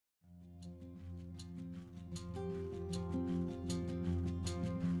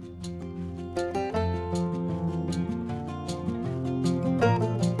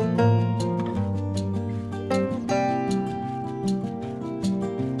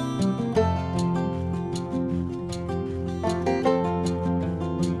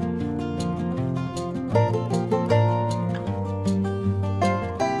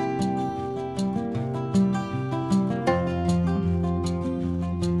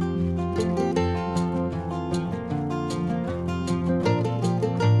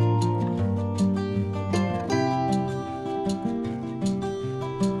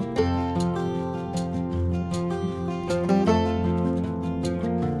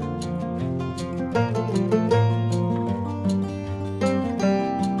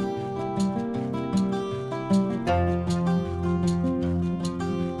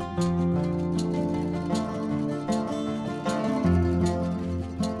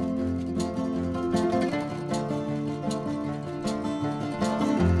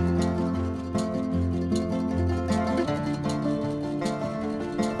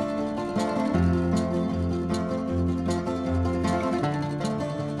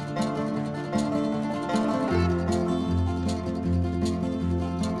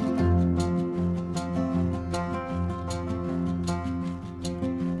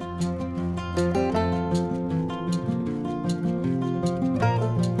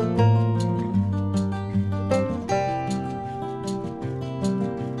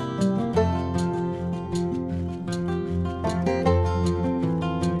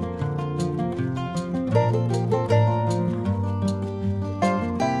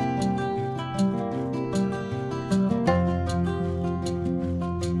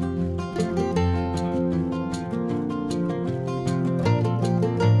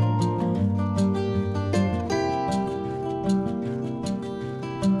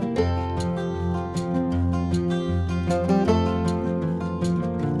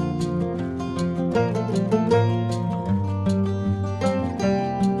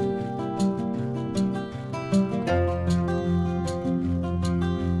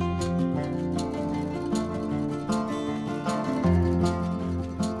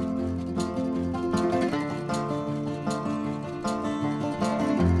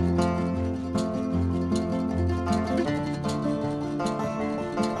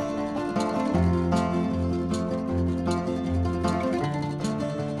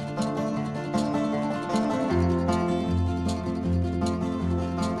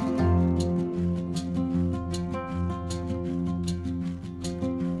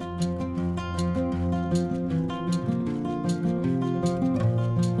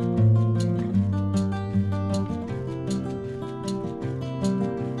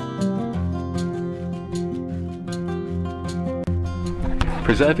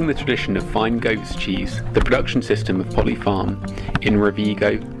Preserving the tradition of fine goat's cheese, the production system of Poli Farm in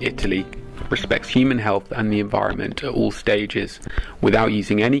Rovigo, Italy, respects human health and the environment at all stages, without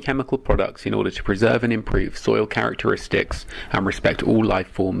using any chemical products in order to preserve and improve soil characteristics and respect all life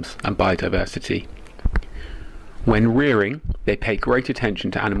forms and biodiversity. When rearing, they pay great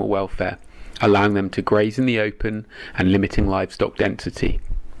attention to animal welfare, allowing them to graze in the open and limiting livestock density.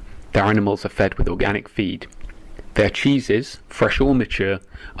 Their animals are fed with organic feed. Their cheeses, fresh or mature,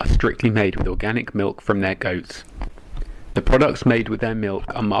 are strictly made with organic milk from their goats. The products made with their milk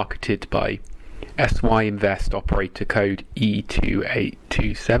are marketed by SY Invest operator code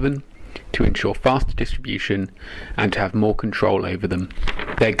E2827 to ensure faster distribution and to have more control over them.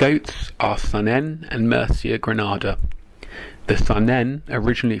 Their goats are Saanen and Mercia Granada. The Saanen,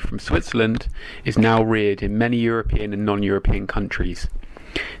 originally from Switzerland, is now reared in many European and non-European countries.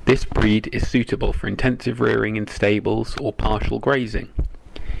 This breed is suitable for intensive rearing in stables or partial grazing.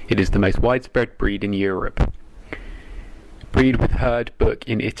 It is the most widespread breed in Europe. Breed with herd book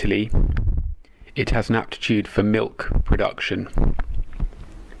in Italy, it has an aptitude for milk production.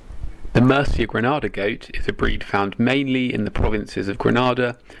 The Mercia Granada goat is a breed found mainly in the provinces of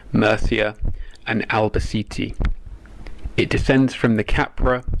Granada, Murcia and Albacete. It descends from the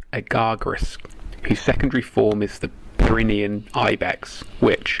Capra agaricus, whose secondary form is the Pyrenean ibex,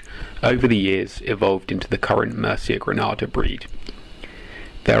 which, over the years, evolved into the current Mercia Granada breed.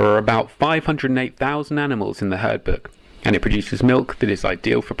 There are about 508,000 animals in the herd book, and it produces milk that is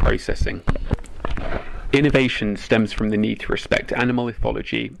ideal for processing. Innovation stems from the need to respect animal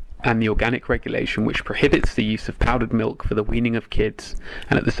ethology and the organic regulation which prohibits the use of powdered milk for the weaning of kids,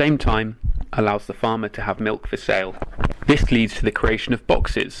 and at the same time allows the farmer to have milk for sale. This leads to the creation of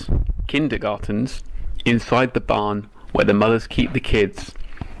boxes, kindergartens, inside the barn where the mothers keep the kids,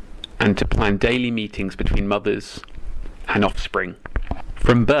 and to plan daily meetings between mothers and offspring.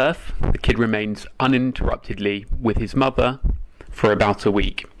 From birth, the kid remains uninterruptedly with his mother for about a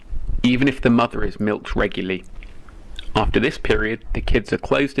week, even if the mother is milked regularly. After this period, the kids are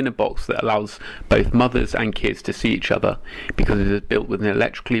closed in a box that allows both mothers and kids to see each other because it is built with an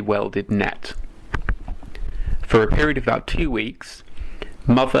electrically welded net. For a period of about 2 weeks,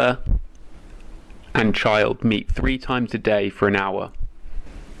 mother and child meet 3 times a day for an hour.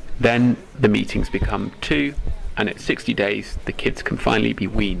 Then the meetings become 2, and at 60 days the kids can finally be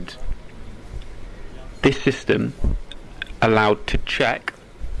weaned. This system allowed to check,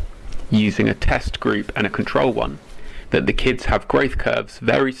 using a test group and a control one, that the kids have growth curves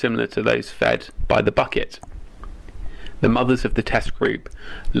very similar to those fed by the bucket. The mothers of the test group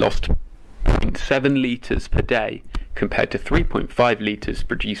lost 0.7 litres per day compared to 3.5 litres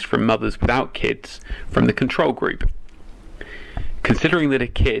produced from mothers without kids from the control group. Considering that a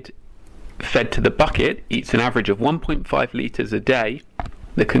kid fed to the bucket eats an average of 1.5 litres a day,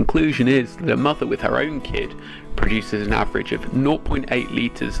 the conclusion is that a mother with her own kid produces an average of 0.8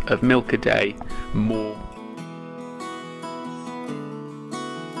 litres of milk a day more.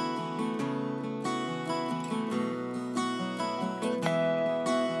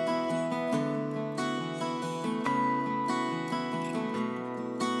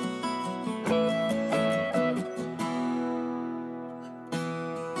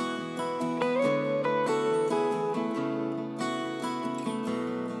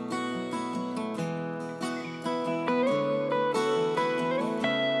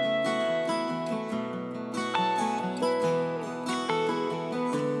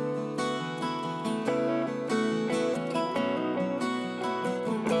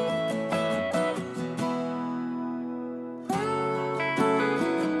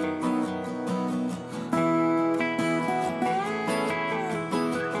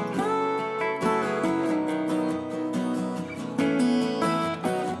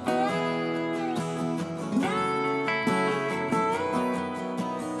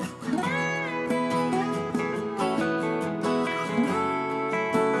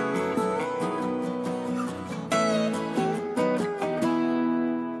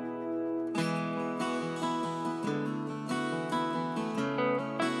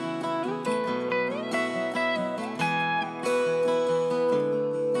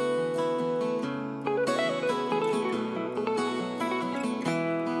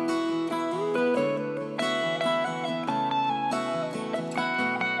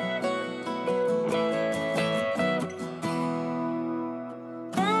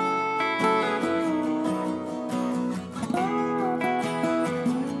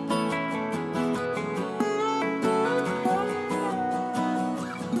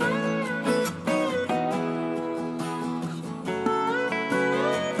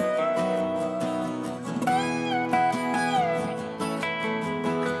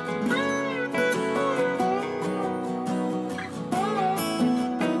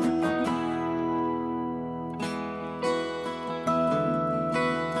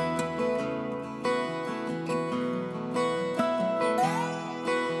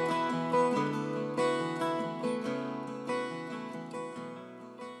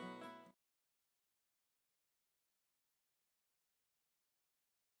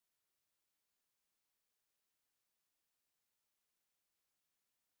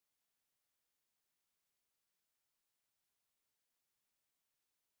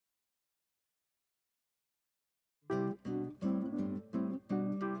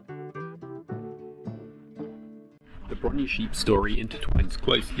 The Brogna sheep story intertwines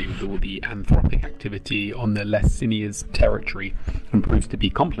closely with all the anthropic activity on the Lessinia's territory and proves to be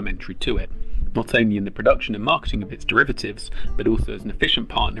complementary to it, not only in the production and marketing of its derivatives, but also as an efficient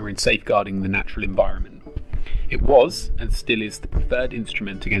partner in safeguarding the natural environment. It was, and still is, the preferred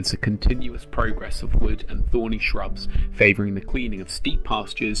instrument against the continuous progress of wood and thorny shrubs, favouring the cleaning of steep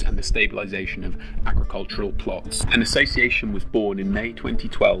pastures and the stabilisation of agricultural plots. An association was born in May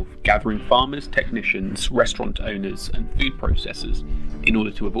 2012, gathering farmers, technicians, restaurant owners and food processors in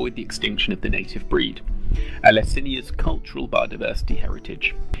order to avoid the extinction of the native breed, Lessinia's cultural biodiversity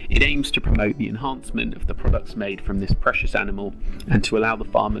heritage. It aims to promote the enhancement of the products made from this precious animal and to allow the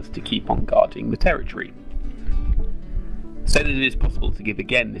farmers to keep on guarding the territory, so that it is possible to give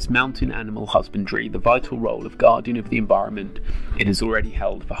again this mountain animal husbandry the vital role of guardian of the environment it has already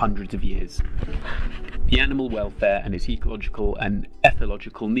held for hundreds of years. The animal welfare and its ecological and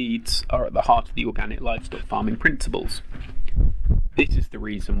ethological needs are at the heart of the organic livestock farming principles. This is the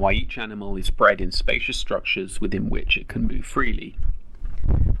reason why each animal is bred in spacious structures within which it can move freely.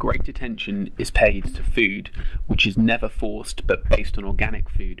 Great attention is paid to food, which is never forced but based on organic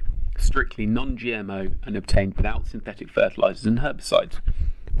food, strictly non-GMO and obtained without synthetic fertilizers and herbicides,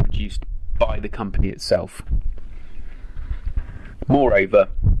 produced by the company itself. Moreover,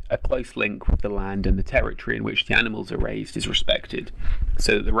 a close link with the land and the territory in which the animals are raised is respected,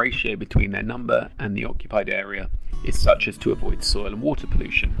 so that the ratio between their number and the occupied area is such as to avoid soil and water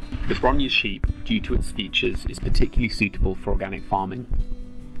pollution. The Brogna sheep, due to its features, is particularly suitable for organic farming.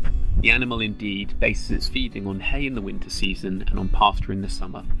 The animal indeed bases its feeding on hay in the winter season and on pasture in the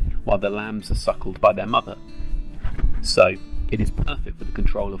summer, while the lambs are suckled by their mother. So, it is perfect for the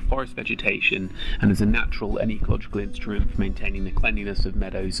control of forest vegetation and as a natural and ecological instrument for maintaining the cleanliness of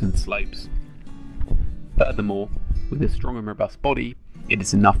meadows and slopes. Furthermore, with a strong and robust body, it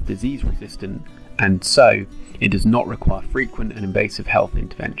is enough disease resistant, and so it does not require frequent and invasive health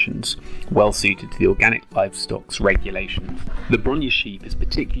interventions, well suited to the organic livestock's regulations. The Brogna sheep is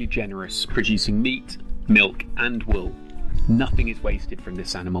particularly generous, producing meat, milk and wool. Nothing is wasted from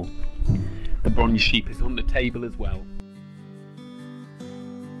this animal. The Brogna sheep is on the table as well,